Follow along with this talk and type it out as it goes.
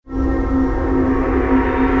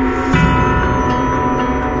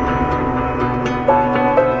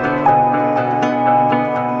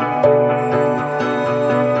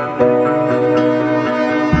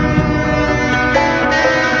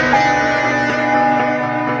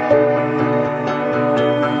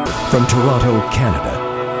From Toronto,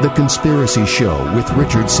 Canada, The Conspiracy Show with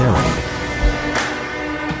Richard Serra.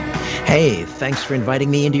 Hey, thanks for inviting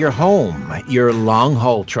me into your home, your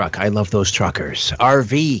long-haul truck. I love those truckers.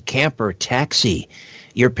 RV, camper, taxi,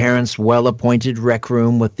 your parents' well-appointed rec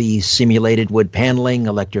room with the simulated wood paneling,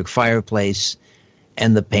 electric fireplace,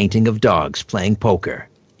 and the painting of dogs playing poker.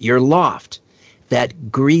 Your loft, that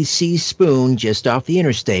greasy spoon just off the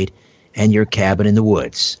interstate, and your cabin in the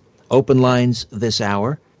woods. Open lines this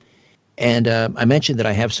hour. And I mentioned that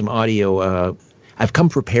I have some audio. I've come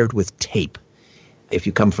prepared with tape. If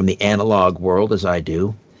you come from the analog world, as I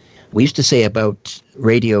do, we used to say about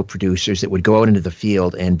radio producers that would go out into the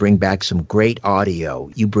field and bring back some great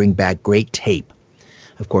audio. You bring back great tape.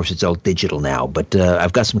 Of course, it's all digital now, but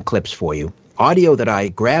I've got some clips for you. Audio that I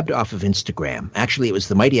grabbed off of Instagram. Actually, it was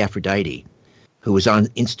the Mighty Aphrodite who was on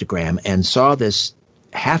Instagram and saw this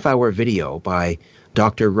half-hour video by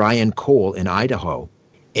Dr. Ryan Cole in Idaho.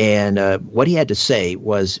 And what he had to say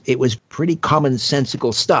was it was pretty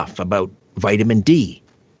commonsensical stuff about vitamin D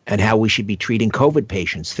and how we should be treating COVID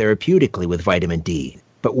patients therapeutically with vitamin D.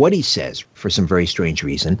 But what he says, for some very strange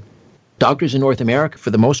reason, doctors in North America, for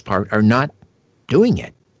the most part, are not doing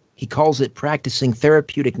it. He calls it practicing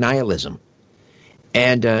therapeutic nihilism.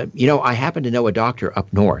 And, I happen to know a doctor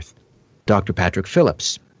up north, Dr. Patrick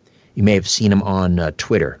Phillips. You may have seen him on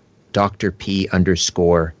Twitter, Dr.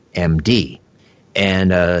 P_MD.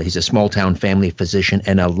 And he's a small-town family physician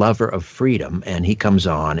and a lover of freedom. And he comes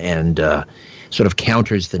on and sort of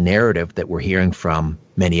counters the narrative that we're hearing from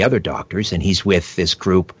many other doctors. And he's with this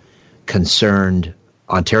group, Concerned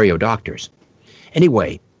Ontario Doctors.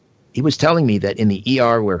 Anyway, he was telling me that in the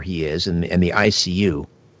ER where he is, in the ICU,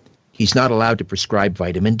 he's not allowed to prescribe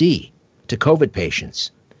vitamin D to COVID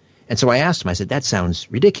patients. And so I asked him, I said, that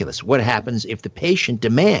sounds ridiculous. What happens if the patient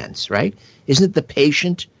demands, right? Isn't it the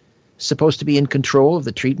patient supposed to be in control of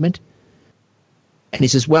the treatment? And he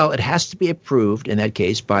says, well, it has to be approved in that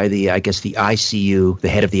case by the ICU, the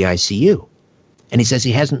head of the ICU. And he says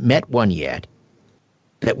he hasn't met one yet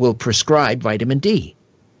that will prescribe vitamin D.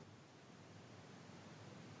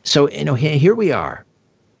 So, here we are.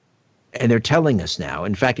 And they're telling us now,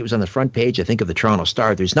 in fact, it was on the front page, I think, of the Toronto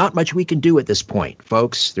Star, there's not much we can do at this point,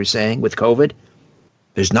 folks. They're saying with COVID,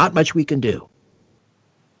 there's not much we can do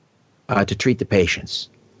to treat the patients.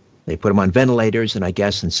 They put them on ventilators and I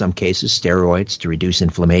guess in some cases steroids to reduce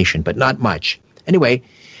inflammation, but not much. Anyway,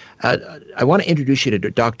 I want to introduce you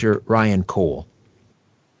to Dr. Ryan Cole.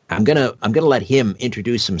 I'm gonna let him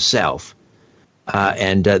introduce himself.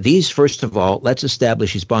 And these, first of all, let's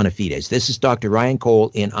establish his bona fides. This is Dr. Ryan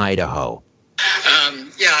Cole in Idaho.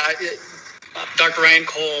 Dr. Ryan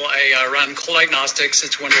Cole, I run Cole Diagnostics.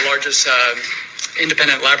 It's one of the largest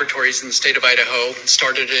independent laboratories in the state of Idaho.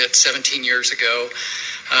 Started it 17 years ago.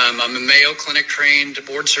 I'm a Mayo Clinic trained,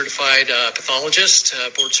 board certified pathologist,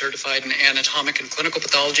 board certified in anatomic and clinical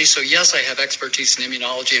pathology. So yes, I have expertise in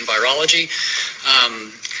immunology and virology.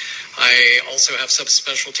 I also have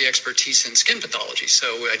subspecialty expertise in skin pathology, so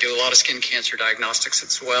I do a lot of skin cancer diagnostics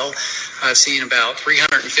as well. I've seen about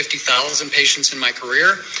 350,000 patients in my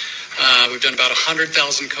career. We've done about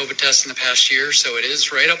 100,000 COVID tests in the past year, so it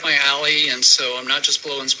is right up my alley, and so I'm not just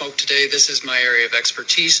blowing smoke today. This is my area of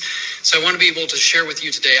expertise. So I want to be able to share with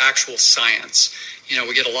you today actual science.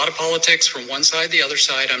 We get a lot of politics from one side, the other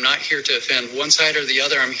side. I'm not here to offend one side or the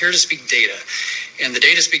other. I'm here to speak data, and the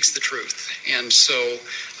data speaks the truth. And so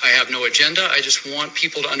I have no agenda. I just want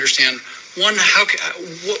people to understand, one,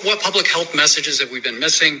 what public health messages have we been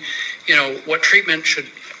missing? What treatment should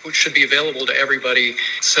be available to everybody.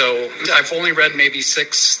 So I've only read maybe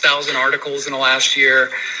 6,000 articles in the last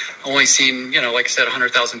year. Only seen, like I said,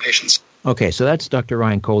 100,000 patients. Okay, so that's Dr.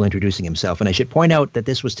 Ryan Cole introducing himself. And I should point out that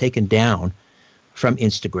this was taken down from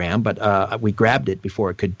Instagram, but we grabbed it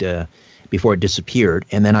before it disappeared,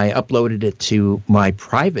 and then I uploaded it to my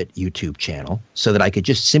private YouTube channel so that I could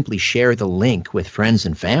just simply share the link with friends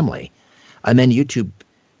and family. And then YouTube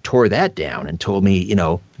tore that down and told me,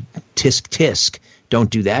 tisk tisk, don't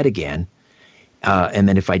do that again. And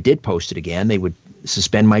then if I did post it again, they would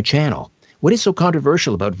suspend my channel. What is so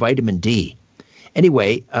controversial about vitamin D?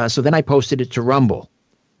 Anyway, so then I posted it to Rumble,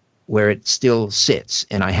 where it still sits,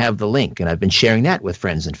 and I have the link, and I've been sharing that with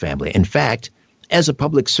friends and family. In fact, as a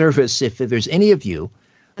public service, if there's any of you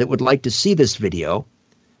that would like to see this video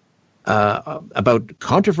about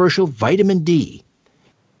controversial vitamin D,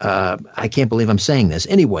 I can't believe I'm saying this.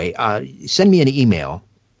 Anyway, send me an email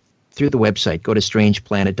through the website. Go to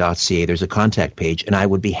strangeplanet.ca. There's a contact page, and I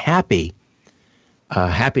would be happy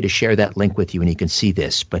to share that link with you, and you can see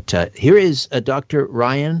this. But here is Dr.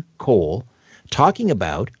 Ryan Cole talking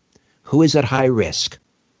about who is at high risk.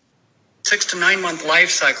 6 to 9 month life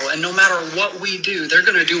cycle, and no matter what we do, they're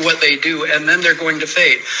going to do what they do, and then they're going to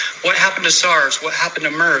fade. What happened to SARS? What happened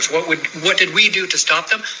to MERS? What did we do to stop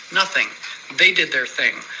them? Nothing. They did their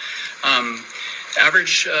thing.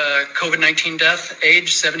 Average COVID-19 death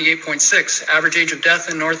age 78.6. Average age of death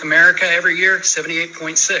in North America every year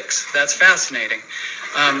 78.6. That's fascinating.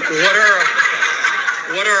 What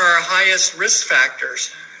are our highest risk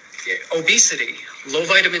factors? Obesity, low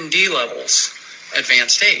vitamin D levels,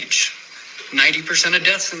 advanced age. 90% of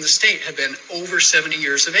deaths in the state have been over 70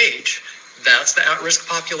 years of age. That's the at-risk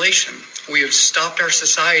population. We have stopped our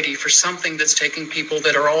society for something that's taking people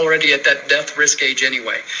that are already at that death risk age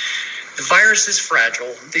anyway. The virus is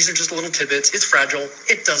fragile. These are just little tidbits. It's fragile.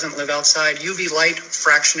 It doesn't live outside. UV light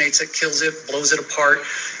fractionates it, kills it, blows it apart.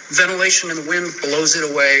 Ventilation and the wind blows it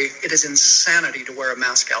away. It is insanity to wear a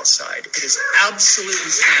mask outside. It is absolute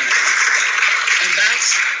insanity.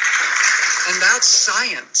 And that's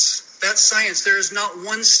science. That's science. There is not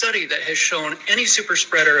one study that has shown any super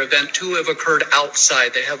spreader event to have occurred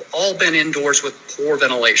outside. They have all been indoors with poor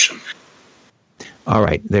ventilation. All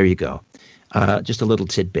right, there you go. Just a little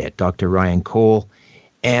tidbit, Dr. Ryan Cole.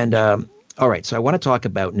 And all right, so I want to talk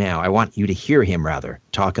about now, I want you to hear him rather,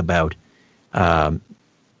 talk about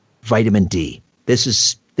vitamin D. This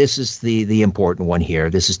is the important one here.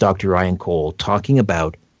 This is Dr. Ryan Cole talking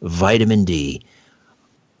about vitamin D.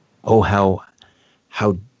 Oh, how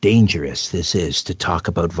dangerous this is to talk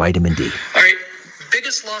about vitamin D. All right.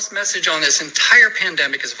 Biggest lost message on this entire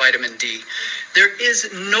pandemic is vitamin D. There is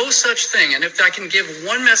no such thing, and if I can give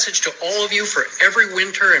one message to all of you for every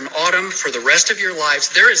winter and autumn for the rest of your lives,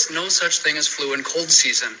 there is no such thing as flu and cold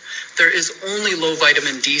season. There is only low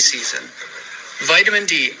vitamin D season. Vitamin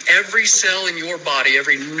D, every cell in your body,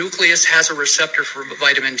 every nucleus has a receptor for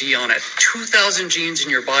vitamin D on it. 2,000 genes in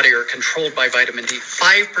your body are controlled by vitamin D.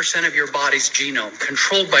 5% of your body's genome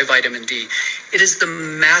controlled by vitamin D. It is the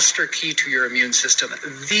master key to your immune system,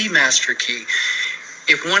 the master key.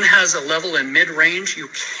 If one has a level in mid-range, you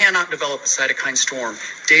cannot develop a cytokine storm.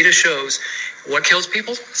 Data shows what kills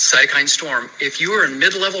people? Cytokine storm. If you are in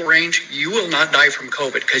mid-level range, you will not die from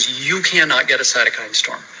COVID because you cannot get a cytokine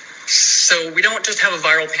storm. So we don't just have a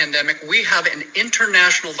viral pandemic, we have an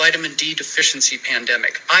international vitamin D deficiency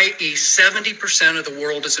pandemic, i.e. 70% of the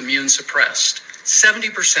world is immune suppressed.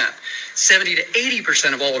 70%. 70 to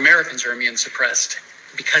 80% of all Americans are immune suppressed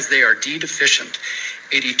because they are D deficient.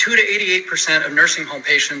 82 to 88% of nursing home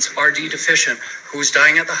patients are D deficient. Who's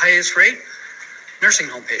dying at the highest rate? Nursing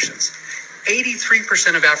home patients.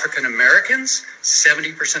 83% of African Americans,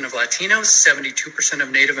 70% of Latinos, 72% of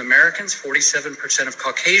Native Americans, 47% of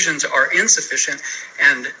Caucasians are insufficient,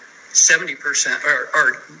 and 70%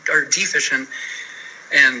 are deficient,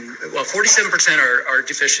 and 47% are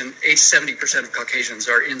deficient, 70% of Caucasians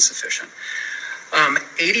are insufficient.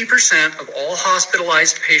 80% of all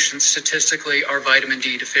hospitalized patients statistically are vitamin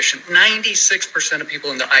D deficient. 96% of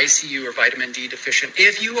people in the ICU are vitamin D deficient.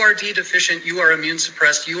 If you are D deficient, you are immune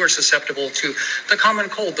suppressed, you are susceptible to the common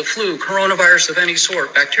cold, the flu, coronavirus of any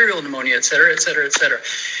sort, bacterial pneumonia, et cetera, et cetera, et cetera.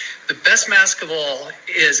 The best mask of all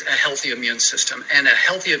is a healthy immune system, and a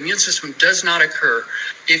healthy immune system does not occur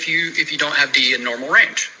if you don't have D in normal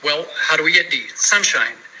range. Well, how do we get D?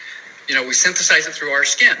 Sunshine. We synthesize it through our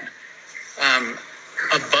skin.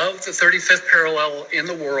 Above the 35th parallel in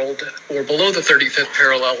the world or below the 35th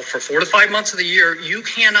parallel for 4 to 5 months of the year, you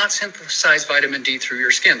cannot synthesize vitamin D through your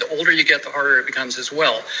skin. The older you get, the harder it becomes as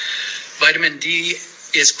well. Vitamin D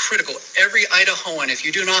is critical. Every Idahoan, if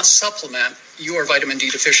you do not supplement, you are vitamin D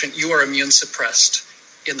deficient. You are immune suppressed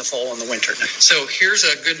in the fall and the winter. So here's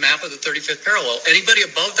a good map of the 35th parallel. Anybody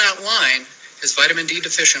above that line is vitamin D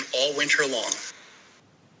deficient all winter long.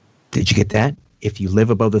 Did you get that? If you live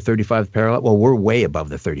above the 35th parallel, well, we're way above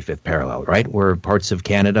the 35th parallel, right? We're parts of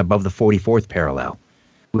Canada above the 44th parallel.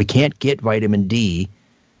 We can't get vitamin D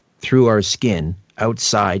through our skin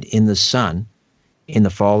outside in the sun in the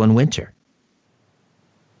fall and winter,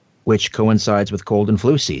 which coincides with cold and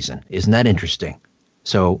flu season. Isn't that interesting?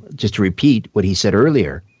 So just to repeat what he said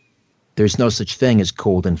earlier, there's no such thing as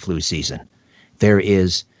cold and flu season. There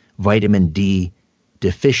is vitamin D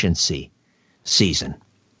deficiency season.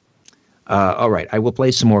 All right, I will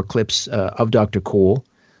play some more clips of Dr. Cole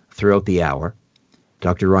throughout the hour,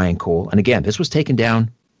 Dr. Ryan Cole. And again, this was taken down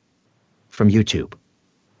from YouTube.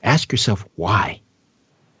 Ask yourself why.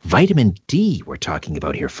 Vitamin D we're talking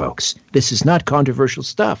about here, folks. This is not controversial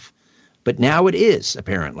stuff, but now it is,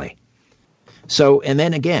 apparently. So, and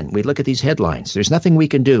then again, we look at these headlines. There's nothing we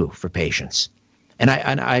can do for patients. And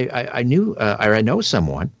I know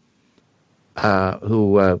someone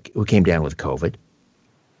who came down with COVID.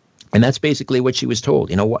 And that's basically what she was told.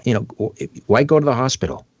 Why go to the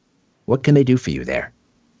hospital? What can they do for you there?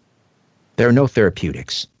 There are no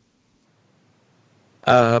therapeutics.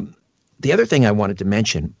 The other thing I wanted to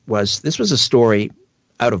mention was this was a story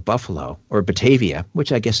out of Buffalo, or Batavia,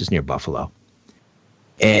 which I guess is near Buffalo.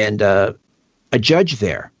 And a judge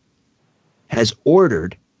there has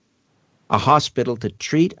ordered a hospital to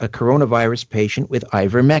treat a coronavirus patient with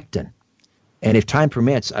ivermectin. And if time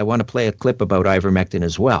permits, I want to play a clip about ivermectin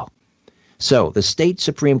as well. So the state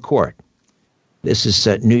Supreme Court, this is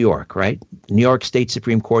New York, right? New York State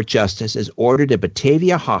Supreme Court Justice has ordered a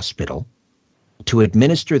Batavia hospital to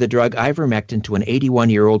administer the drug ivermectin to an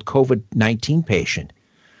 81-year-old COVID-19 patient.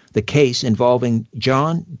 The case involving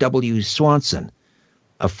John W. Swanson,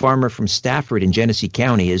 a farmer from Stafford in Genesee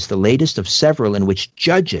County, is the latest of several in which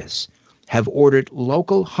judges have ordered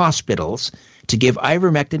local hospitals to give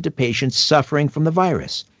ivermectin to patients suffering from the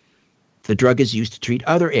virus. The drug is used to treat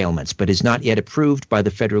other ailments, but is not yet approved by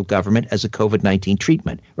the federal government as a COVID-19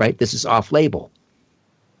 treatment, right? This is off-label.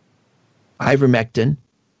 Ivermectin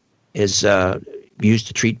is used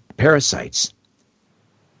to treat parasites.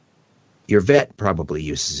 Your vet probably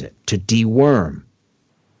uses it to deworm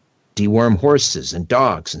horses and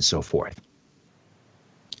dogs and so forth.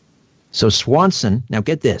 So Swanson, now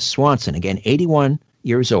get this, Swanson, again, 81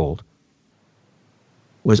 years old,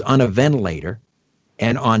 was on a ventilator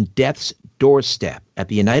and on death's doorstep at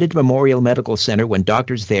the United Memorial Medical Center when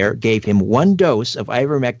doctors there gave him one dose of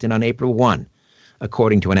ivermectin on April 1,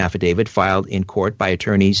 according to an affidavit filed in court by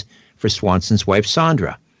attorneys for Swanson's wife,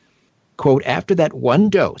 Sandra. Quote, after that one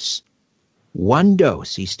dose,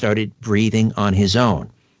 he started breathing on his own.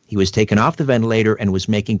 He was taken off the ventilator and was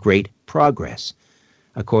making great progress,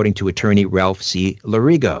 according to attorney Ralph C.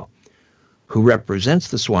 Larigo, who represents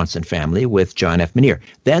the Swanson family with John F. Menier.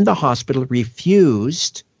 Then the hospital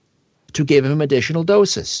refused to give him additional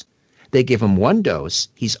doses. They give him one dose.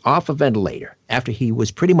 He's off a ventilator after he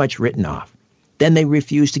was pretty much written off. Then they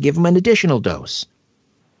refused to give him an additional dose.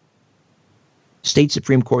 State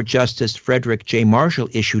Supreme Court Justice Frederick J. Marshall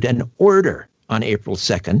issued an order on April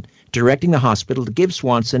 2nd directing the hospital to give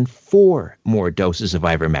Swanson 4 more doses of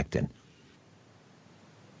ivermectin.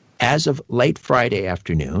 As of late Friday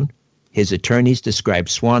afternoon, his attorneys described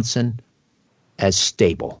Swanson as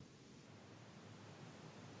stable.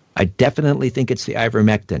 I definitely think it's the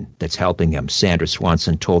ivermectin that's helping him, Sandra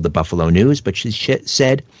Swanson told the Buffalo News, but she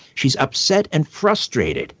said she's upset and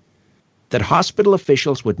frustrated that hospital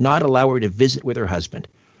officials would not allow her to visit with her husband.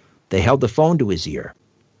 They held the phone to his ear.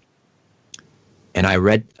 And I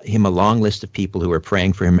read him a long list of people who are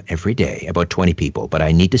praying for him every day, about 20 people, but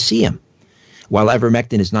I need to see him. While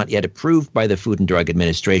ivermectin is not yet approved by the Food and Drug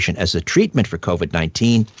Administration as a treatment for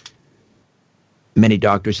COVID-19, many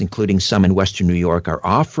doctors, including some in Western New York, are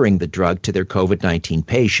offering the drug to their COVID-19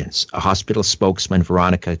 patients. A hospital spokesman,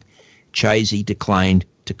 Veronica Chizey, declined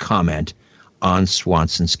to comment on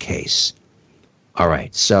Swanson's case. All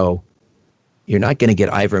right, so you're not going to get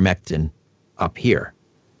ivermectin up here.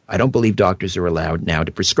 I don't believe doctors are allowed now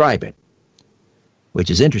to prescribe it, which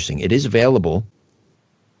is interesting. It is available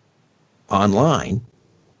online,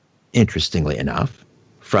 interestingly enough,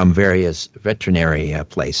 from various veterinary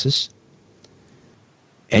places,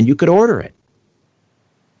 and you could order it.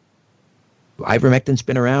 Ivermectin's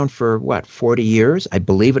been around for 40 years. I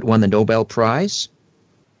believe it won the Nobel Prize.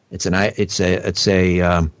 It's a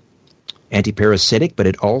antiparasitic, but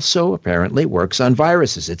it also apparently works on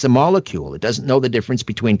viruses. It's a molecule. It doesn't know the difference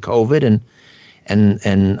between COVID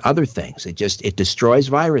and other things. It destroys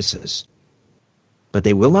viruses. But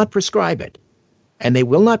they will not prescribe it. And they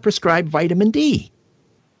will not prescribe vitamin D.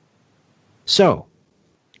 So,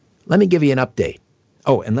 let me give you an update.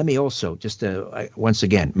 Oh, and let me also just once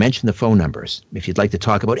again mention the phone numbers if you'd like to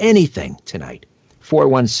talk about anything tonight.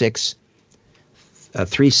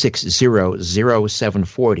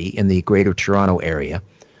 416-360-0740 in the Greater Toronto area.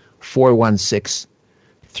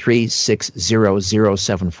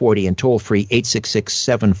 416-360-0740 and toll free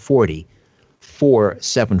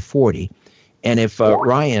 866-740-4740. And if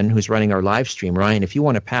Ryan, who's running our live stream, Ryan, if you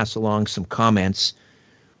want to pass along some comments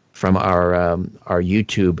from our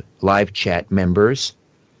YouTube live chat members,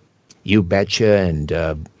 You Betcha, and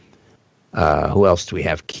who else do we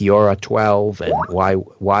have? Kiora12 and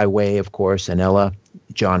Y-Way, of course, Anella,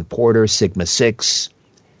 John Porter, Sigma 6,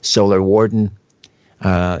 Solar Warden.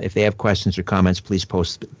 If they have questions or comments, please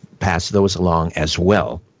pass those along as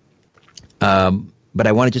well. But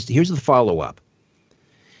I want to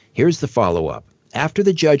here's the follow-up. After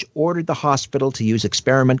the judge ordered the hospital to use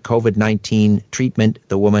experiment COVID-19 treatment,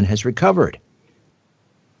 the woman has recovered.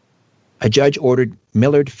 A judge ordered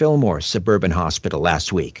Millard Fillmore Suburban Hospital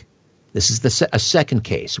last week This is a second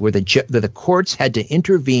case where the courts had to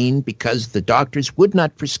intervene because the doctors would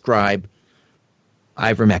not prescribe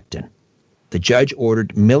ivermectin. The judge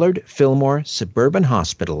ordered Millard Fillmore Suburban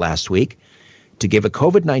Hospital last week to give a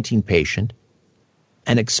COVID-19 patient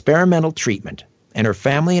an experimental treatment, and her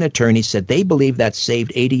family and attorney said they believe that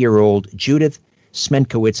saved 80-year-old Judith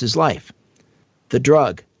Smenkowitz's life. The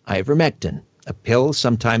drug, ivermectin, a pill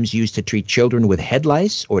sometimes used to treat children with head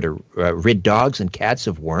lice or to rid dogs and cats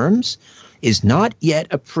of worms, is not yet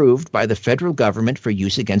approved by the federal government for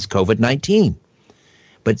use against COVID-19.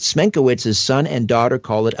 But Smenkowitz's son and daughter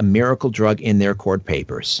call it a miracle drug in their court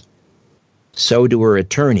papers. So do her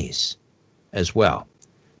attorneys as well.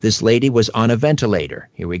 This lady was on a ventilator.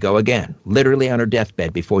 Here we go again. Literally on her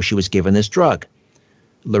deathbed before she was given this drug.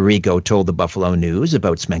 Larigo told the Buffalo News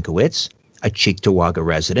about Smenkowitz, a Cheektowaga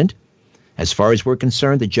resident. As far as we're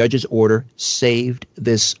concerned, the judge's order saved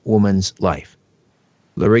this woman's life.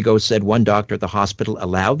 Larigo said one doctor at the hospital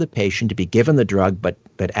allowed the patient to be given the drug, but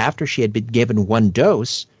after she had been given one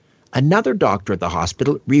dose, another doctor at the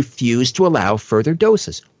hospital refused to allow further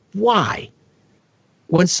doses. Why?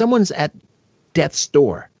 When someone's at death's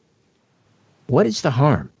door, what is the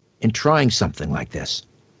harm in trying something like this?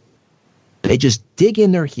 They just dig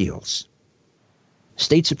in their heels.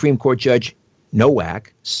 State Supreme Court Judge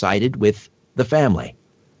Nowak sided with the family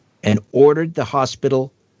and ordered the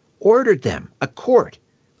hospital, a court,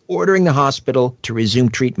 ordering the hospital to resume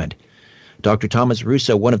treatment. Dr. Thomas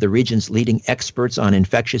Russo, one of the region's leading experts on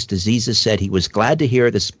infectious diseases, said he was glad to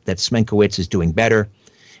hear that Smenkowitz is doing better,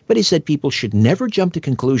 but he said people should never jump to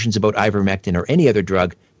conclusions about ivermectin or any other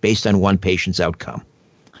drug based on one patient's outcome.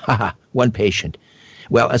 One patient.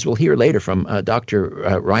 Well, as we'll hear later from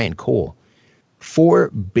Dr. Ryan Cole, 4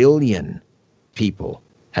 billion people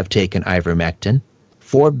have taken ivermectin.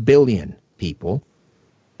 4 billion people,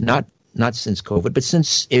 not since COVID, but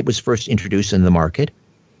since it was first introduced in the market.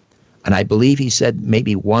 And I believe he said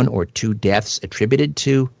maybe 1 or 2 deaths attributed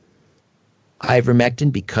to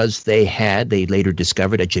ivermectin because they later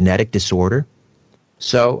discovered a genetic disorder.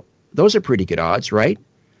 So those are pretty good odds, right?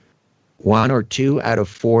 1 or 2 out of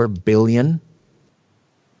 4 billion.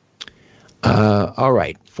 All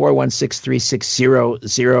right.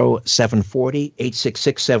 416-360-0740,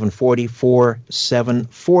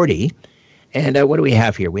 866-740-4740. And what do we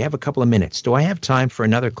have here? We have a couple of minutes. Do I have time for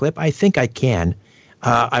another clip? I think I can.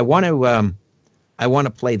 I want to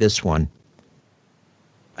play this one.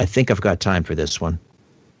 I think I've got time for this one.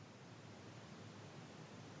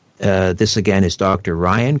 This again is Dr.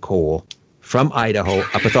 Ryan Cole from Idaho,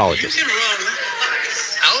 a pathologist. You can run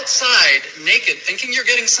outside naked thinking you're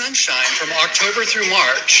getting sunshine from October through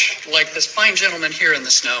March, like this fine gentleman here in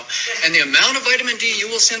the snow, and the amount of vitamin D you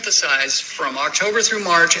will synthesize from October through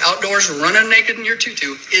March outdoors running naked in your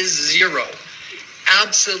tutu is 0.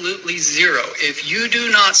 Absolutely 0. If you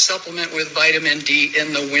do not supplement with vitamin D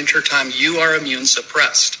in the wintertime, you are immune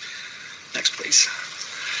suppressed. Next, please.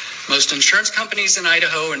 Most insurance companies in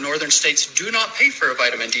Idaho and northern states do not pay for a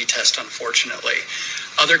vitamin D test, unfortunately.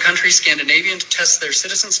 Other countries, Scandinavian, test their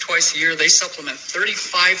citizens twice a year. They supplement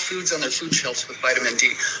 35 foods on their food shelves with vitamin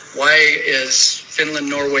D. Why is Finland,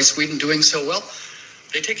 Norway, Sweden doing so well?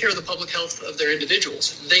 They take care of the public health of their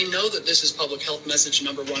individuals. They know that this is public health message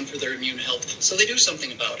number 1 for their immune health, so they do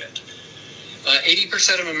something about it.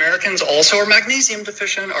 80% of Americans also are magnesium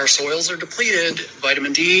deficient. Our soils are depleted.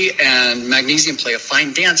 Vitamin D and magnesium play a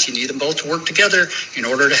fine dance. You need them both to work together in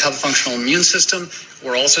order to have a functional immune system.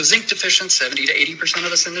 We're also zinc deficient, 70 to 80%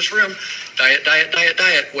 of us in this room. Diet, diet, diet,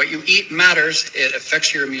 diet. What you eat matters. It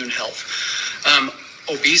affects your immune health.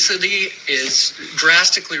 Obesity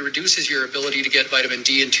drastically reduces your ability to get vitamin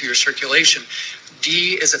D into your circulation.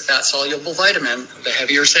 D is a fat-soluble vitamin. The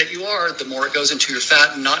heavier set you are, the more it goes into your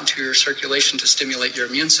fat and not into your circulation to stimulate your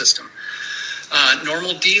immune system.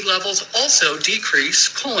 Normal D levels also decrease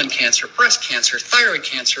colon cancer, breast cancer, thyroid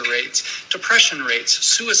cancer rates, depression rates,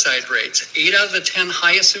 suicide rates. 8 out of the 10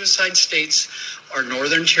 highest suicide states are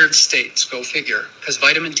northern tiered states. Go figure. Because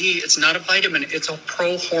vitamin D, it's not a vitamin, it's a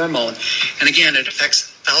pro-hormone. And again, it affects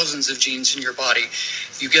thousands of genes in your body.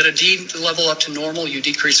 You get a D level up to normal, you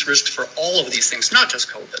decrease risk for all of these things, not just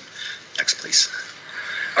COVID. Next, please.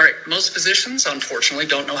 All right, most physicians, unfortunately,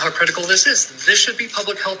 don't know how critical this is. This should be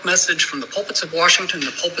public health message from the pulpits of Washington,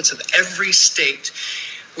 the pulpits of every state,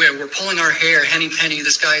 where we're pulling our hair, henny penny,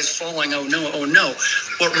 this guy is falling, oh no, oh no.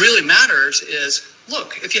 What really matters is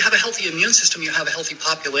look, if you have a healthy immune system, you have a healthy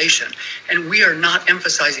population. And we are not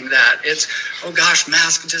emphasizing that. It's, oh gosh,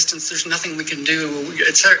 mask distance, there's nothing we can do,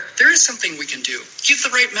 etc. There is something we can do. Give the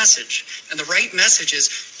right message. And the right message is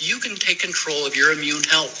you can take control of your immune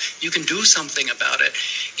health. You can do something about it.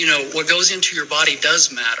 You know, what goes into your body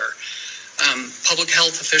does matter. Public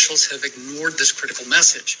health officials have ignored this critical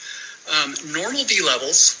message. Normal D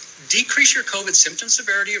levels decrease your COVID symptom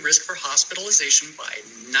severity and risk for hospitalization by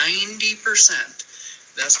 90%.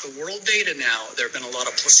 That's the world data now. There have been a lot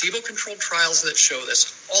of placebo-controlled trials that show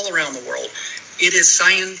this all around the world. It is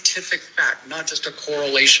scientific fact, not just a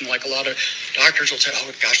correlation like a lot of doctors will say,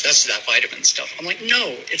 oh gosh, that's that vitamin stuff. I'm like,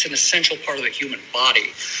 no, it's an essential part of the human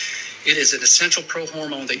body. It is an essential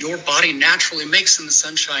prohormone that your body naturally makes in the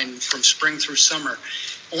sunshine from spring through summer.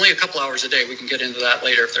 Only a couple hours a day. We can get into that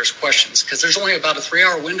later if there's questions, because there's only about a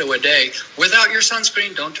 3-hour window a day without your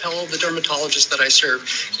sunscreen. Don't tell the dermatologist that I serve.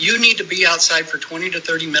 You need to be outside for 20 to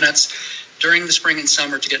 30 minutes during the spring and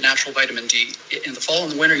summer to get natural vitamin D. In the fall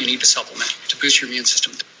and the winter, you need to supplement to boost your immune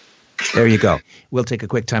system. There you go. We'll take a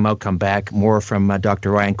quick time out, come back. More from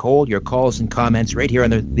Dr. Ryan Cole. Your calls and comments right here on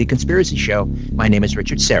the Conspiracy Show. My name is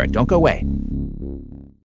Richard Sarek. Don't go away.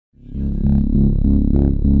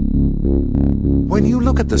 When you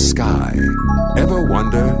look at the sky, ever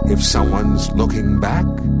wonder if someone's looking back?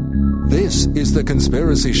 This is The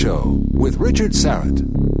Conspiracy Show with Richard Sarek.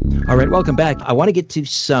 All right, welcome back. I want to get to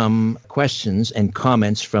some questions and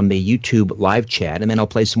comments from the YouTube live chat, and then I'll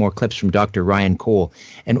play some more clips from Dr. Ryan Cole.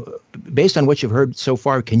 And based on what you've heard so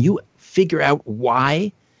far, can you figure out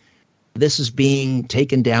why this is being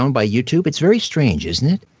taken down by YouTube? It's very strange, isn't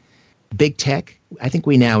it? Big tech, I think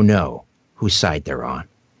we now know whose side they're on.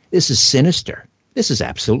 This is sinister. This is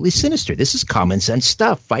absolutely sinister. This is common sense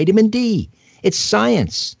stuff. Vitamin D. It's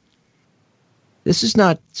science. This is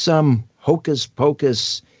not some hocus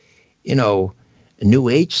pocus, New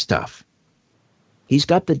Age stuff. He's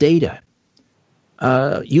got the data.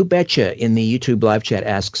 You Betcha in the YouTube live chat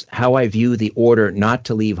asks how I view the order not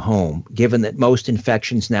to leave home, given that most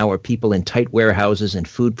infections now are people in tight warehouses and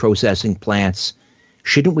food processing plants.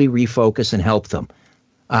 Shouldn't we refocus and help them?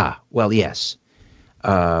 Well, yes.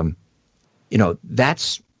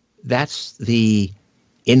 That's the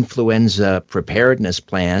influenza preparedness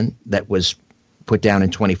plan that was put down in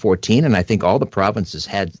 2014, and I think all the provinces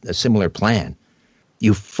had a similar plan.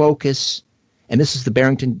 You focus, and this is the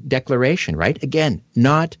Barrington Declaration, right? Again,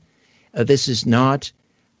 this is not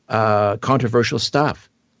controversial stuff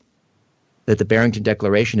that the Barrington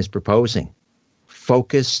Declaration is proposing.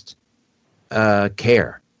 Focused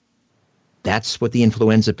care. That's what the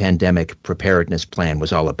influenza pandemic preparedness plan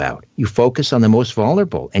was all about. You focus on the most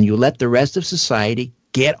vulnerable, and you let the rest of society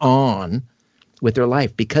get on with their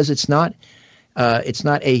life, because it's not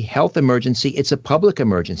a health emergency, it's a public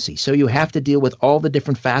emergency. So you have to deal with all the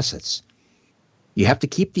different facets. You have to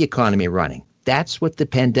keep the economy running. That's what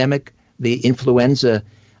the influenza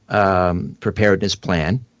preparedness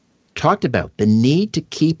plan talked about, the need to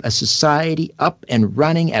keep a society up and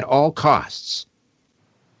running at all costs.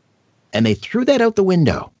 And they threw that out the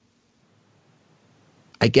window.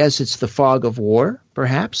 I guess it's the fog of war,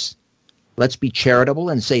 perhaps. Let's be charitable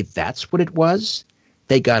and say that's what it was.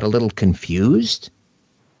 They got a little confused,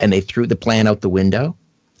 and they threw the plan out the window.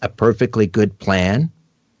 A perfectly good plan.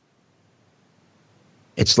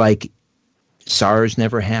 It's like SARS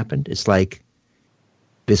never happened. It's like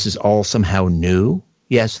this is all somehow new.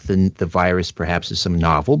 Yes, the virus perhaps is some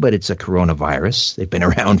novel, but it's a coronavirus. They've been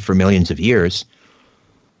around for millions of years.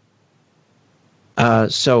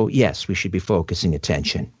 So, yes, we should be focusing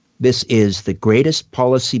attention. This is the greatest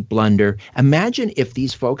policy blunder. Imagine if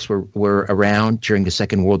these folks were around during the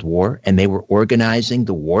Second World War and they were organizing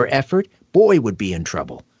the war effort. Boy, would be in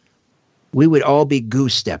trouble. We would all be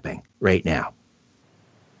goose-stepping right now.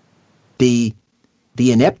 The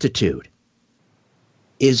ineptitude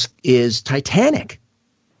is titanic,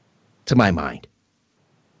 to my mind.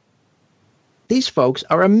 These folks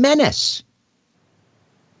are a menace.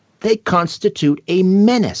 They constitute a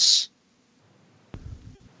menace.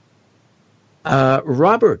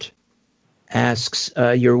 Robert asks,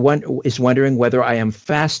 is wondering whether I am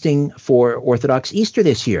fasting for Orthodox Easter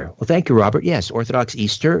this year. Well, thank you, Robert. Yes, Orthodox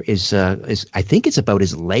Easter is I think it's about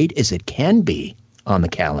as late as it can be on the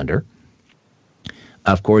calendar.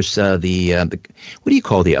 Of course, what do you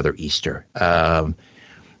call the other Easter? The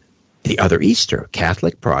other Easter,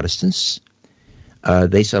 Catholic, Protestants.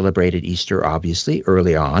 They celebrated Easter, obviously,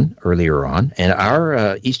 earlier on. And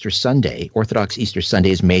our Easter Sunday, Orthodox Easter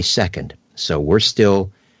Sunday, is May 2nd. So we're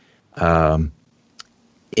still in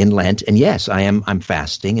Lent. And yes, I'm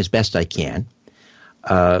fasting as best I can.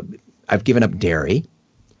 I've given up dairy.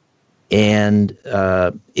 And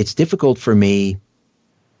it's difficult for me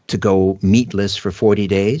to go meatless for 40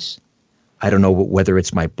 days. I don't know whether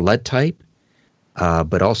it's my blood type,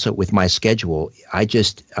 but also with my schedule, I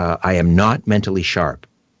am not mentally sharp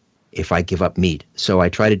if I give up meat. So I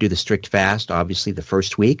try to do the strict fast, obviously, the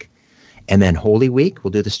first week. And then Holy Week,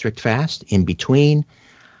 we'll do the strict fast. In between,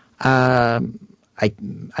 I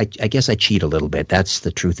guess I cheat a little bit. That's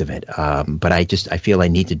the truth of it. But I feel I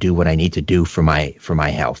need to do what I need to do for my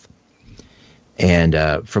health. And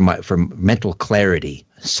for mental clarity,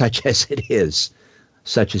 such as it is.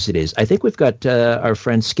 I think we've got our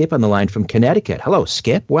friend Skip on the line from Connecticut. Hello,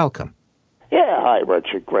 Skip. Welcome. Yeah, hi,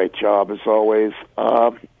 Richard. Great job as always.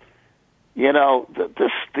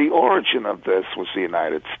 The origin of this was the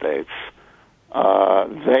United States.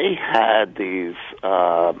 They had these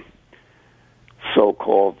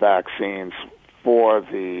so-called vaccines for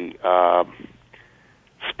the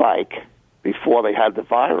spike before they had the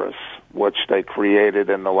virus, which they created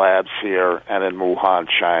in the labs here and in Wuhan,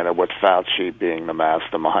 China, with Fauci being the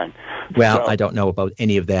mastermind. Well, I don't know about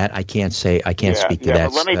any of that. I can't speak to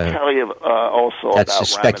that. But let me tell you also that's about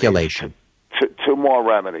speculation. Two more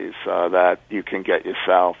remedies that you can get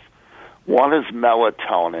yourself. One is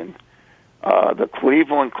melatonin. The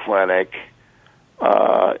Cleveland Clinic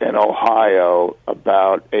in Ohio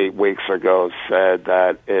about 8 weeks ago said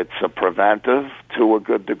that it's a preventive to a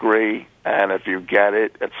good degree, and if you get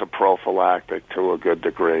it, it's a prophylactic to a good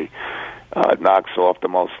degree. It knocks off the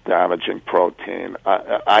most damaging protein.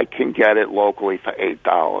 I can get it locally for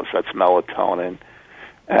 $8. That's melatonin.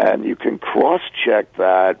 And you can cross-check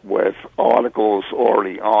that with articles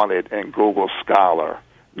already on it in Google Scholar,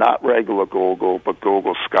 not regular Google, but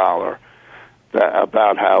Google Scholar,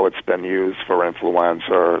 about how it's been used for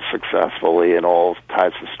influenza successfully in all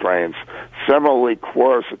types of strains. Similarly,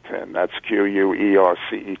 quercetin, that's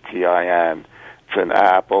Quercetin. It's in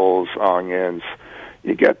apples, onions.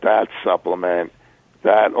 You get that supplement.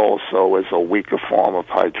 That also is a weaker form of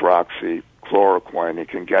hydroxychloroquine. You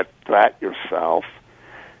can get that yourself.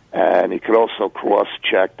 And you could also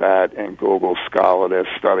cross-check that in Google Scholar. There's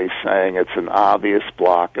studies saying it's an obvious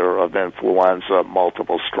blocker of influenza,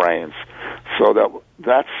 multiple strains. So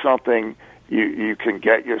that's something you can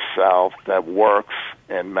get yourself that works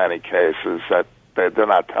in many cases that they're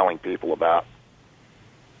not telling people about.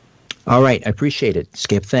 All right. I appreciate it,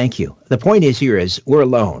 Skip. Thank you. The point is we're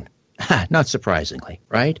alone, not surprisingly,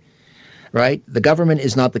 right? Right? The government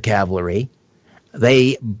is not the cavalry.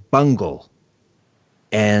 They bungle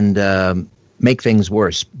and make things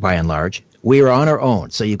worse, by and large. We are on our own,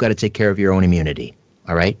 so you've got to take care of your own immunity,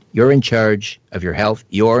 all right? You're in charge of your health.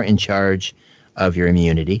 You're in charge of your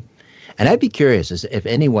immunity. And I'd be curious as if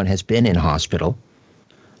anyone has been in hospital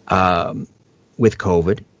with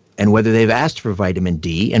COVID and whether they've asked for vitamin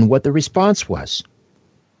D and what the response was.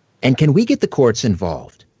 And can we get the courts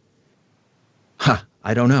involved?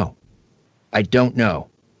 I don't know.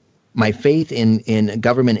 My faith in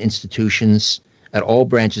government institutions at all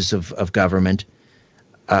branches of government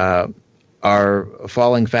are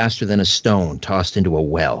falling faster than a stone tossed into a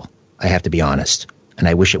well. I have to be honest, and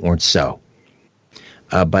I wish it weren't so.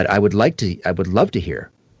 But I would love to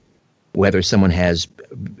hear whether someone has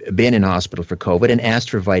been in hospital for COVID and asked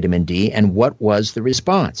for vitamin D, and what was the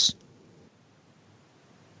response.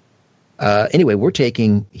 Anyway, we're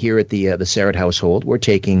taking here at the Sarrett household, we're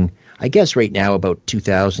taking, I guess right now, about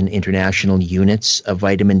 2,000 international units of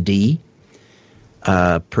vitamin D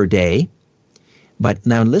per day. But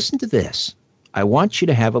now listen to this. I want you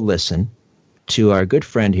to have a listen to our good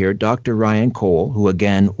friend here, Dr. Ryan Cole, who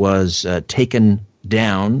again was taken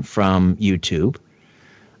down from YouTube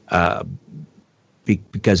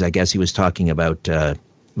because I guess he was talking about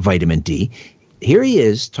vitamin D. Here he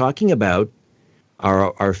is talking about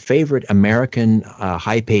our favorite American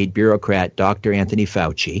high-paid bureaucrat, Dr. Anthony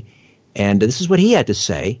Fauci. And this is what he had to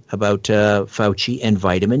say about Fauci and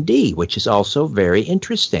vitamin D, which is also very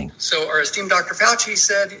interesting. So our esteemed Dr. Fauci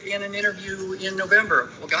said in an interview in November,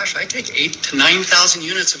 well, gosh, I take 8,000 to 9,000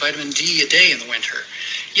 units of vitamin D a day in the winter.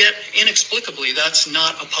 Yet, inexplicably, that's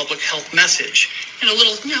not a public health message. In a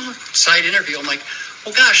little side interview, I'm like,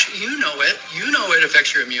 well, gosh, you know it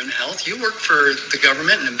affects your immune health. You work for the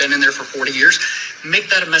government and have been in there for 40 years. Make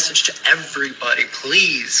that a message to everybody,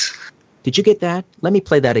 please. Did you get that? Let me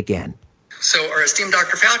play that again. So our esteemed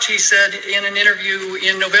Dr. Fauci said in an interview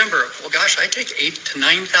in November, well, gosh, I take 8,000 to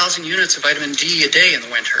 9,000 units of vitamin D a day in the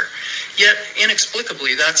winter. Yet,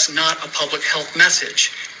 inexplicably, that's not a public health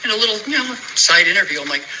message. In a little, side interview, I'm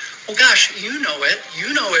like, well, gosh, you know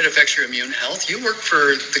it affects your immune health. You work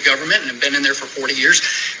for the government and have been in there for 40 years.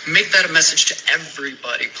 Make that a message to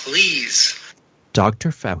everybody, please. Dr.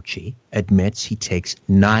 Fauci admits he takes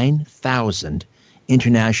 9,000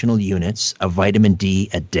 international units of vitamin D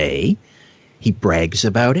a day. He brags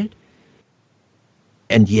about it.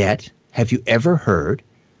 And yet, have you ever heard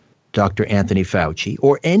Dr. Anthony Fauci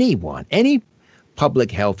or anyone, any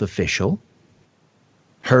public health official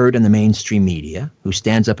heard in the mainstream media who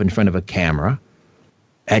stands up in front of a camera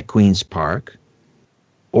at Queen's Park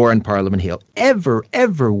or in Parliament Hill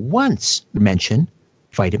ever once mention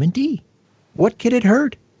vitamin D? What kid had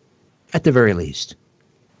heard, at the very least?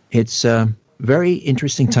 It's very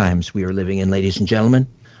interesting times we are living in, ladies and gentlemen.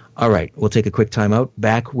 All right, we'll take a quick time out.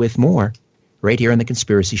 Back with more right here on The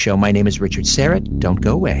Conspiracy Show. My name is Richard Serrett. Don't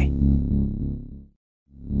go away.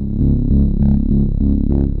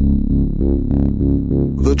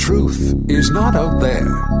 The truth is not out there.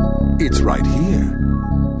 It's right here.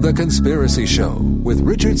 The Conspiracy Show with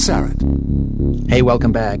Richard Serrett. Hey,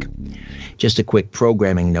 welcome back. Just a quick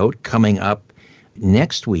programming note. Coming up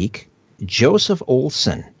next week, Joseph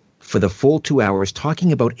Olson for the full 2 hours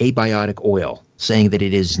talking about abiotic oil, saying that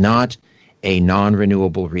it is not a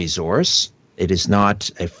non-renewable resource. It is not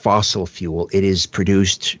a fossil fuel. It is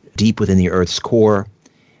produced deep within the Earth's core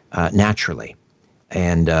naturally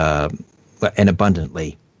and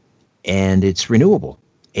abundantly. And it's renewable,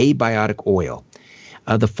 abiotic oil.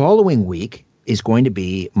 The following week is going to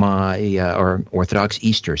be my Orthodox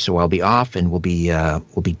Easter, so I'll be off and we'll be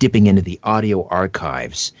dipping into the audio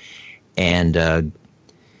archives and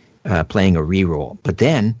playing a reroll. But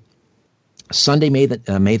then Sunday, May the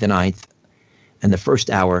 9th, and the first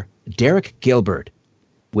hour, Derek Gilbert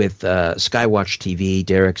with Skywatch TV.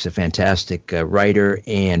 Derek's a fantastic writer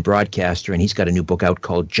and broadcaster, and he's got a new book out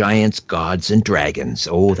called Giants, Gods, and Dragons.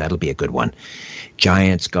 Oh, that'll be a good one.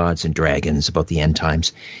 Giants, Gods, and Dragons, about the end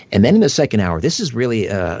times. And then in the second hour, this is really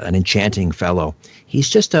an enchanting fellow. He's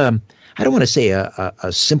just, I don't want to say a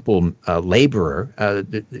simple laborer.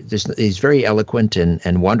 He's very eloquent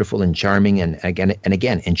and wonderful and charming and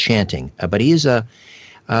again enchanting. But he is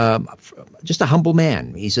just a humble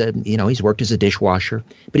man. He's worked as a dishwasher,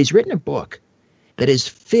 but he's written a book that is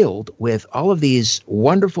filled with all of these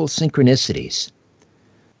wonderful synchronicities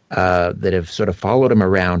that have sort of followed him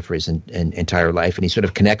around for his entire life, and he sort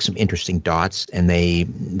of connects some interesting dots, and these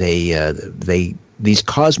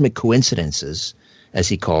cosmic coincidences, as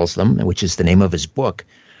he calls them, which is the name of his book,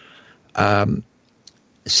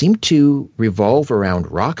 seem to revolve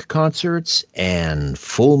around rock concerts and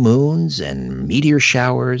full moons and meteor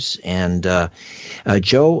showers. And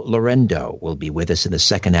Joe Lorendo will be with us in the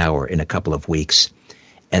second hour in a couple of weeks.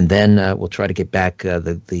 And then we'll try to get back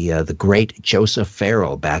the great Joseph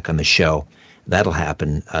Farrell back on the show. That'll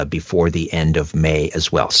happen before the end of May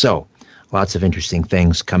as well. So lots of interesting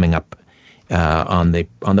things coming up on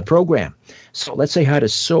the program. So let's say hi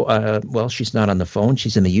to well, she's not on the phone.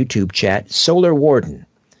 She's in the YouTube chat. Solar Warden,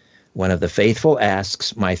 one of the faithful,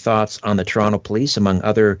 asks my thoughts on the Toronto Police, among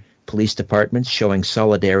other police departments, showing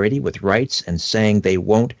solidarity with rights and saying they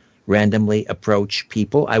won't randomly approach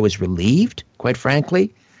people. I was relieved, quite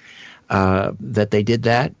frankly, that they did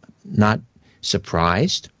that. Not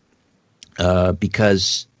surprised,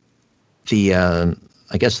 because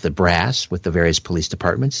I guess the brass with the various police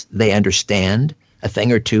departments, they understand a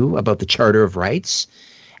thing or two about the Charter of Rights,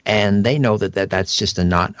 and they know that's just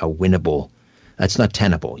not a winnable. That's not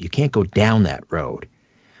tenable. You can't go down that road.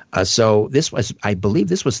 So I believe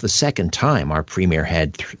this was the second time our premier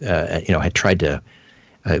had tried to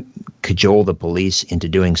cajole the police into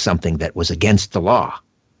doing something that was against the law.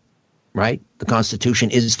 Right? The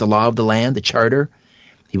Constitution is the law of the land, the Charter.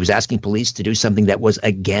 He was asking police to do something that was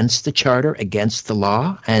against the Charter, against the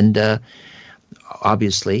law, and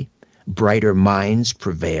obviously brighter minds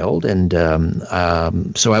prevailed, and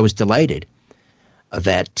so I was delighted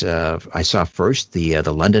that I saw first the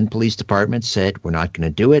London Police Department said we're not going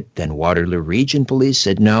to do it, then Waterloo Region Police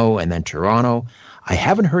said no, and then Toronto. I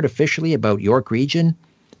haven't heard officially about York Region,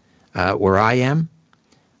 where I am.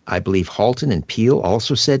 I believe Halton and Peel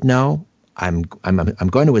also said no. I'm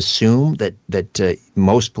going to assume that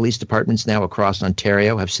most police departments now across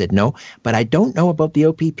Ontario have said no, but I don't know about the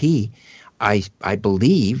OPP. I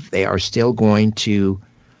believe they are still going to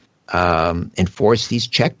enforce these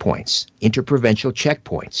checkpoints, interprovincial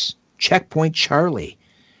checkpoints. Checkpoint Charlie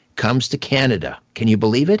comes to Canada. Can you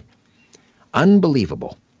believe it?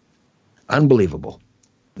 Unbelievable. Unbelievable.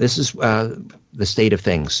 This is the state of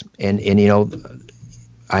things. And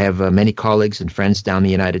I have many colleagues and friends down the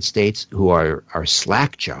United States who are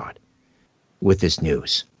slack-jawed with this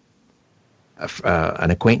news. An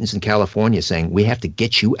acquaintance in California saying, we have to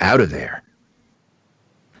get you out of there.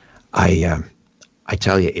 I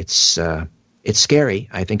tell you, it's It's scary.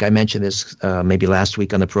 I think I mentioned this maybe last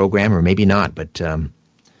week on the program, or maybe not, but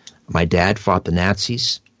my dad fought the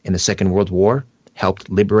Nazis in the Second World War, helped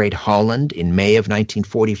liberate Holland in May of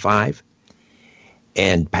 1945,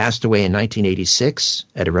 and passed away in 1986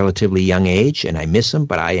 at a relatively young age, and I miss him,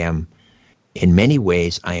 but in many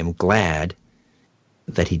ways, I am glad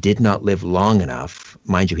that he did not live long enough.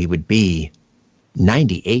 Mind you, he would be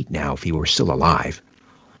 98 now if he were still alive.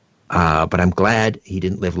 But I'm glad he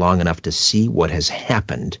didn't live long enough to see what has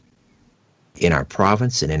happened in our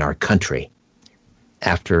province and in our country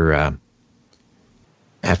after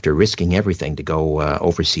risking everything to go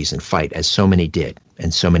overseas and fight, as so many did,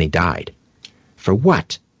 and so many died. For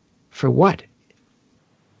what? For what?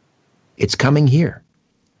 It's coming here.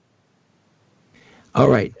 All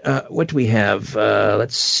right, what do we have?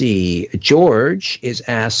 Let's see. George is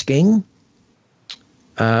asking,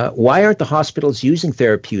 why aren't the hospitals using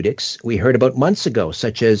therapeutics we heard about months ago,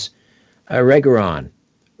 such as Regeron,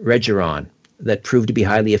 that proved to be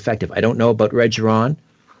highly effective? I don't know about Regeron,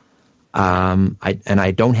 and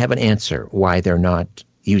I don't have an answer why they're not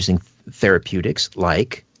using therapeutics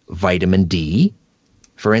like vitamin D,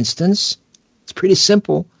 for instance. It's pretty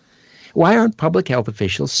simple. Why aren't public health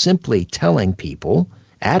officials simply telling people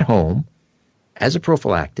at home, as a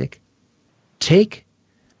prophylactic, Dr.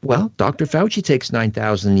 Fauci takes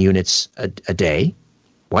 9,000 units a day.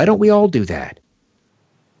 Why don't we all do that?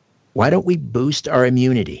 Why don't we boost our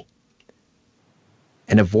immunity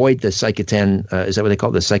and avoid the cytokine, is that what they call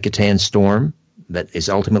it, the cytokine storm that is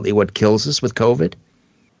ultimately what kills us with COVID?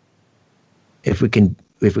 If we can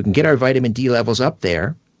get our vitamin D levels up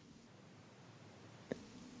there,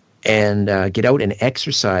 and get out and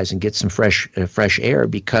exercise and get some fresh air,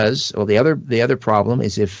 because the other problem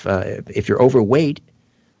is if you're overweight,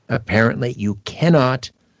 apparently you're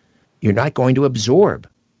not going to absorb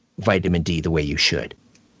vitamin D the way you should,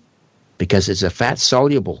 because it's a fat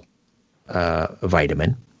soluble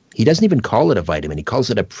vitamin. He doesn't even call it a vitamin; he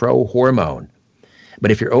calls it a pro-hormone.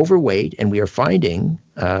 But if you're overweight, and we are finding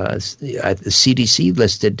the CDC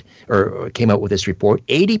listed or came out with this report,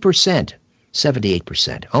 80%.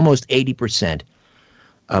 78%, almost 80%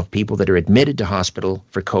 of people that are admitted to hospital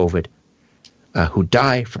for COVID, who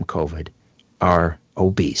die from COVID, are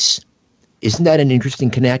obese. Isn't that an interesting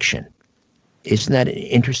connection? Isn't that an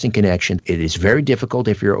interesting connection? It is very difficult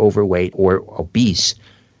if you're overweight or obese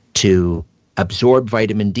to absorb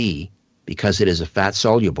vitamin D because it is a fat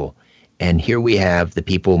soluble. And here we have the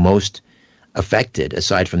people most affected,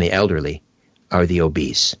 aside from the elderly, are the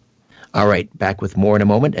obese. All right, back with more in a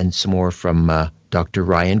moment, and some more from Dr.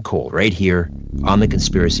 Ryan Cole right here on The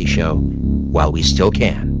Conspiracy Show, while we still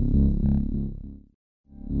can.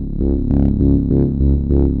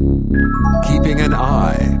 Keeping an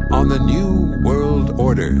eye on the New World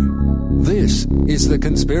Order. This is The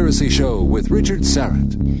Conspiracy Show with Richard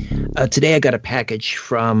Syrett. Today I got a package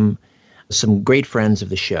from some great friends of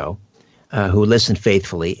the show who listen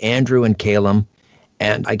faithfully, Andrew and Calum.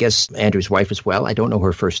 And I guess Andrew's wife as well. I don't know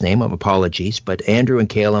her first name. Apologies. But Andrew and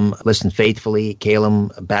Calum listened faithfully. Calum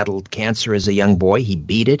battled cancer as a young boy. He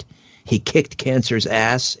beat it. He kicked cancer's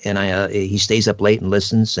ass, and he stays up late and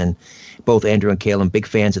listens. And both Andrew and Calum, big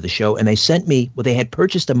fans of the show. And they sent me, they had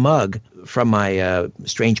purchased a mug from my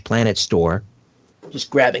Strange Planet store. Just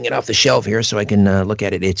grabbing it off the shelf here so I can look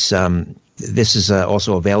at it. It's this is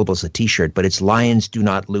also available as a T-shirt, but it's "Lions do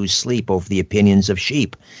not lose sleep over the opinions of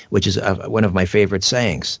sheep," which is one of my favorite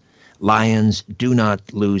sayings. Lions do not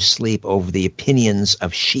lose sleep over the opinions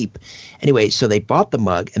of sheep. Anyway, so they bought the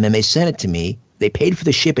mug, and then they sent it to me. They paid for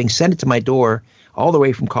the shipping, sent it to my door all the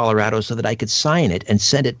way from Colorado so that I could sign it and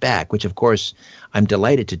send it back, which, of course, I'm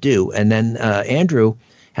delighted to do. And then Andrew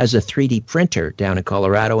has a 3D printer down in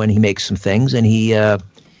Colorado, and he makes some things, and he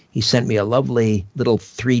sent me a lovely little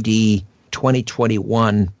 3D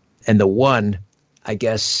 2021, and the one, I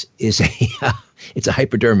guess, is it's a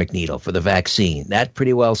hypodermic needle for the vaccine. That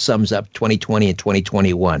pretty well sums up 2020 and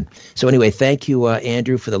 2021. So anyway, thank you,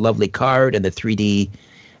 Andrew, for the lovely card and the 3D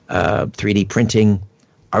printing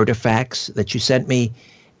artifacts that you sent me.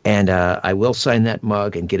 And I will sign that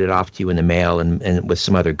mug and get it off to you in the mail and with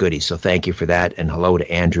some other goodies. So thank you for that. And hello to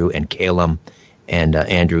Andrew and Calum and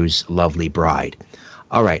Andrew's lovely bride.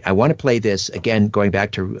 All right, I want to play this, again, going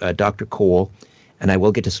back to Dr. Cole, and I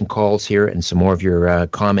will get to some calls here and some more of your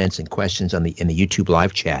comments and questions in the YouTube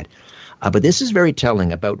live chat. But this is very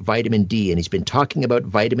telling about vitamin D, and he's been talking about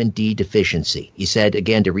vitamin D deficiency. He said,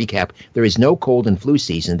 again, to recap, there is no cold and flu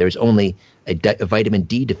season. There's only a vitamin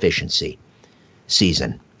D deficiency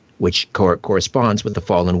season, which corresponds with the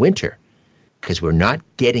fall and winter, because we're not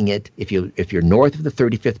getting it. If you're north of the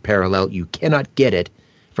 35th parallel, you cannot get it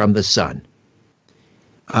from the sun.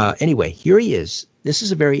 Anyway, here he is. This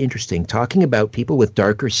is a very interesting, talking about people with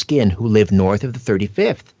darker skin who live north of the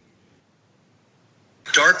 35th.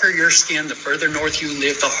 Darker your skin, the further north you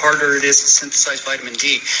live, the harder it is to synthesize vitamin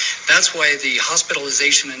D. That's why the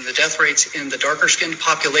hospitalization and the death rates in the darker skinned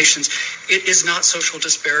populations, it is not social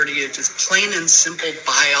disparity. It is plain and simple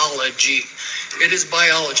biology. It is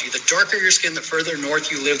biology. The darker your skin, the further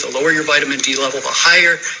north you live, the lower your vitamin D level, the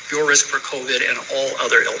higher your risk for COVID and all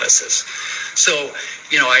other illnesses. So,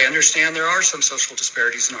 I understand there are some social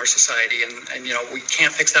disparities in our society, and we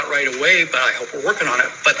can't fix that right away, but I hope we're working on it.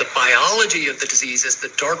 But the biology of the disease is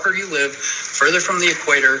the darker you live, further from the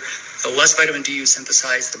equator, the less vitamin D you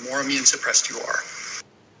synthesize, the more immune suppressed you are.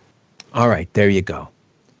 All right, there you go.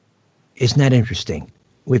 Isn't that interesting?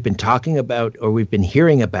 We've been talking about, or we've been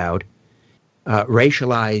hearing about,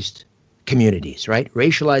 racialized communities, right?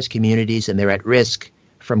 Racialized communities, and they're at risk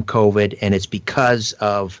from COVID, and it's because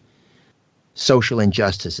of social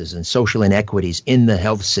injustices and social inequities in the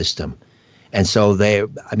health system. And so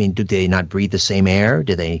do they not breathe the same air?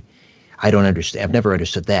 I don't understand. I've never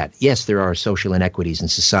understood that. Yes, there are social inequities in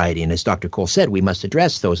society. And as Dr. Cole said, we must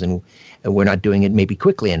address those, and we're not doing it maybe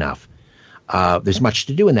quickly enough. There's much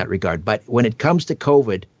to do in that regard. But when it comes to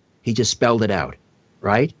COVID, he just spelled it out,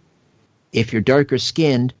 right? If you're darker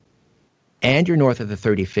skinned and you're north of the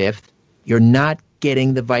 35th, you're not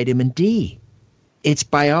getting the vitamin D. It's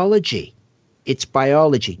biology. It's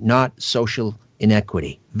biology, not social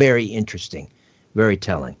inequity. Very interesting. Very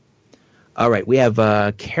telling. All right, we have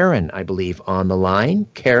Karen, I believe, on the line.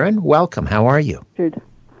 Karen, welcome. How are you? Good.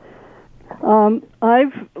 I've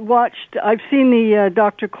seen the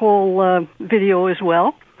Dr. Cole video as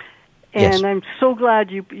well, and yes. I'm so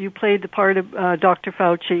glad you played the part of Dr.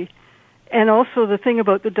 Fauci. And also the thing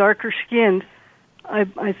about the darker skinned, I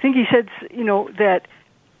think he said, that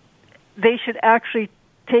they should actually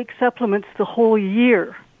take supplements the whole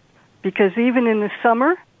year, because even in the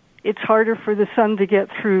summer, it's harder for the sun to get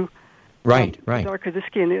through. Right. The darker the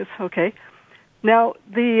skin is. Okay. Now,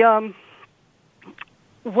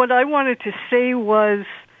 what I wanted to say was,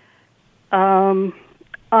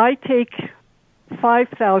 I take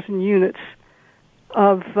 5,000 units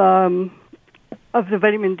of the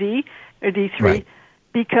vitamin D or D3, right,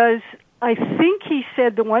 because I think he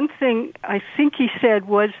said was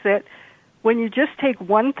that when you just take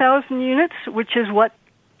 1,000 units, which is what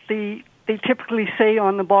they typically say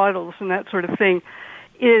on the bottles and that sort of thing,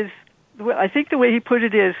 I think the way he put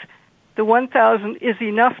it is the 1,000 is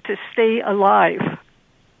enough to stay alive.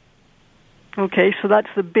 Okay, so that's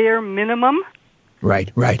the bare minimum.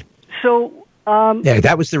 Right. So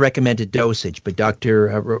that was the recommended dosage, but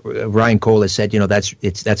Dr. Ryan Cole has said,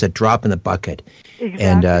 that's a drop in the bucket. Exactly.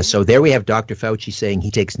 And so there we have Dr. Fauci saying he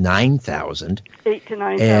takes 9,000. 8 to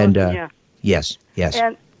 9,000, yeah. Yes.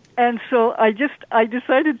 And so I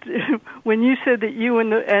decided when you said that you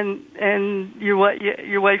and your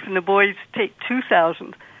wife and the boys take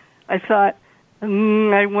 2,000, I thought,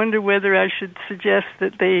 I wonder whether I should suggest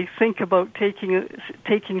that they think about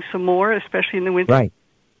taking some more, especially in the winter. Right.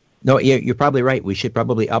 No, you're probably right. We should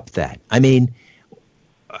probably up that. I mean,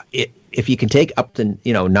 if you can take up to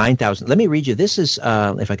 9,000. Let me read you. This is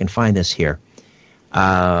if I can find this here.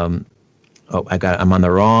 I'm on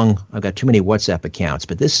the wrong. I've got too many WhatsApp accounts,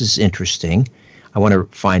 but this is interesting. I want to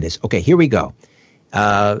find this. Okay, here we go.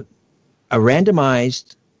 A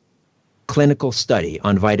randomized clinical study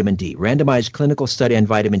on vitamin D. Randomized clinical study on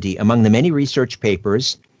vitamin D. Among the many research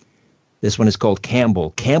papers, this one is called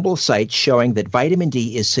Campbell. Campbell cites showing that vitamin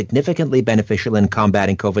D is significantly beneficial in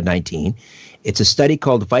combating COVID-19. It's a study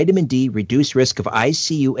called Vitamin D Reduced Risk of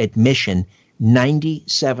ICU Admission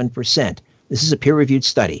 97%. This is a peer-reviewed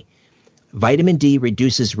study. Vitamin D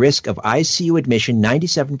reduces risk of ICU admission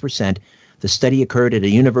 97%. The study occurred at a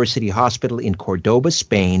university hospital in Cordoba,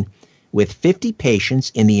 Spain, with 50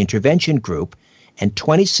 patients in the intervention group and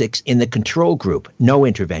 26 in the control group, no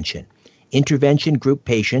intervention. Intervention group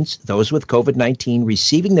patients, those with COVID-19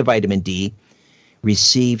 receiving the vitamin D,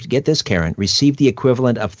 received the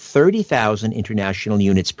equivalent of 30,000 international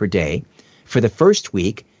units per day for the first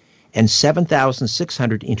week and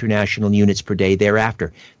 7,600 international units per day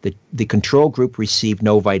thereafter. The control group received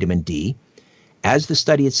no vitamin D. As the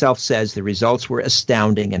study itself says, the results were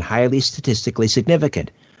astounding and highly statistically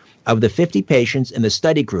significant. Of the 50 patients in the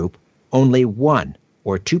study group, only 1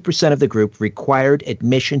 or 2% of the group required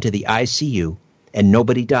admission to the ICU, and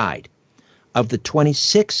nobody died. Of the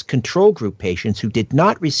 26 control group patients who did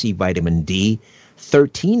not receive vitamin D,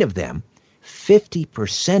 13 of them,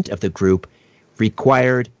 50% of the group,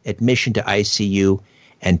 required admission to ICU,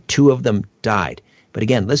 and 2 of them died. But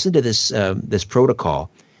again, listen to this protocol.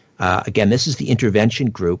 Again, this is the intervention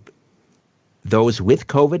group. those with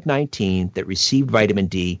COVID-19 that received vitamin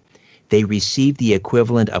D, they received the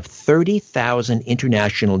equivalent of 30,000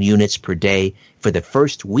 international units per day for the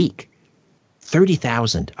first week.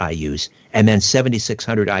 30,000 IUs, and then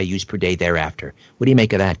 7,600 IUs per day thereafter. What do you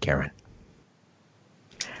make of that, Karen?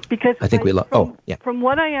 Because I think from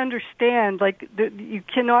what I understand, you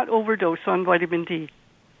cannot overdose on vitamin D.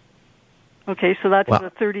 Okay, so that's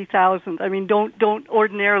the 30,000. I mean, don't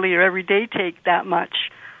ordinarily or every day take that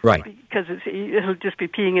much, right? Because it'll just be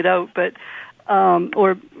peeing it out. But I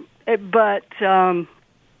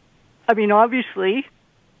mean, obviously,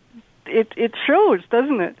 it shows,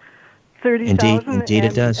 doesn't it? 30,000. Indeed,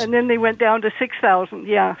 it does. And then they went down to 6,000.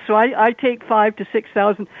 Yeah, so I take 5,000 to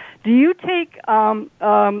 6,000. Do you take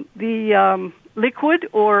the liquid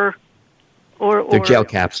or? They're gel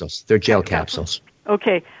capsules. They're gel capsules.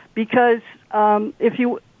 Okay, because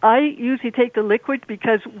I usually take the liquid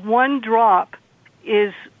because one drop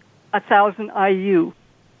is 1,000 IU,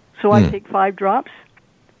 so I take 5 drops.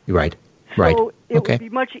 Right. So right. it would be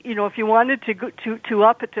much. If you wanted to go to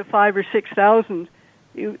up it to 5,000 or 6,000.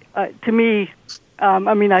 To me,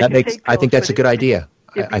 I mean, I think that's a good idea.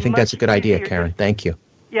 I think that's a good idea, Karen. Thank you.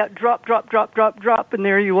 Yeah, drop, and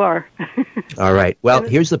there you are. All right. Well,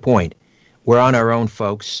 here's the point. We're on our own,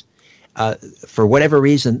 folks. For whatever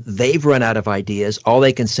reason, they've run out of ideas. All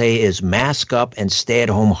they can say is mask up and stay at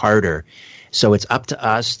home harder. So it's up to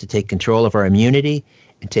us to take control of our immunity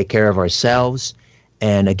and take care of ourselves.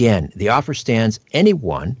 And again, the offer stands.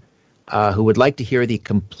 Anyone who would like to hear the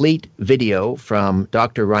complete video from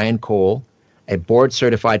Dr. Ryan Cole, a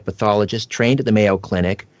board-certified pathologist trained at the Mayo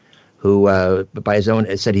Clinic, who, by his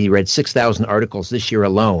own, said he read 6,000 articles this year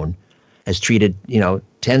alone, has treated,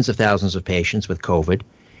 tens of thousands of patients with COVID,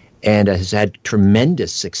 and has had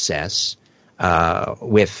tremendous success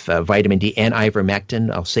with vitamin D and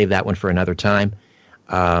ivermectin. I'll save that one for another time.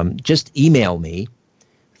 Just email me.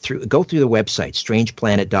 Go through the website,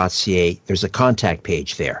 strangeplanet.ca. There's a contact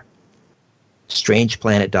page there.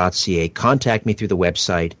 strangeplanet.ca. Contact me through the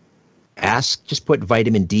website. Just put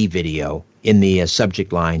vitamin D video in the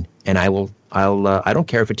subject line, and I don't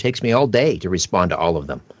care if it takes me all day to respond to all of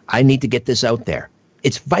them. I need to get this out there.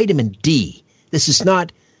 It's vitamin D. This is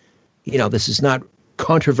not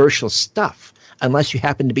controversial stuff unless you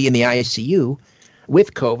happen to be in the ICU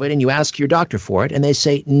with COVID and you ask your doctor for it and they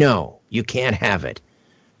say, no, you can't have it.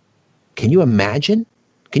 Can you imagine?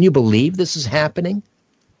 Can you believe this is happening?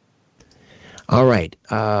 All right.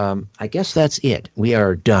 I guess that's it. We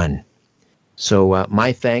are done. So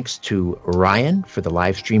my thanks to Ryan for the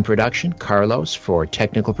live stream production, Carlos for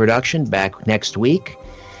technical production. Back next week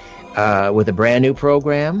with a brand new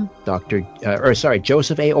program.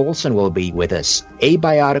 Joseph A. Olson will be with us.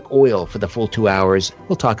 Abiotic oil for the full 2 hours.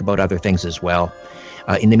 We'll talk about other things as well.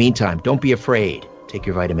 In the meantime, don't be afraid. Take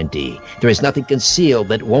your vitamin D. There is nothing concealed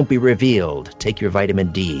that won't be revealed. Take your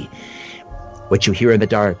vitamin D. What you hear in the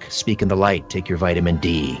dark, speak in the light. Take your vitamin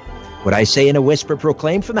D. What I say in a whisper,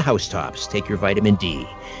 proclaim from the housetops. Take your vitamin D.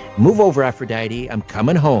 Move over, Aphrodite. I'm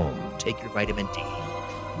coming home. Take your vitamin D.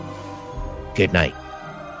 Good night.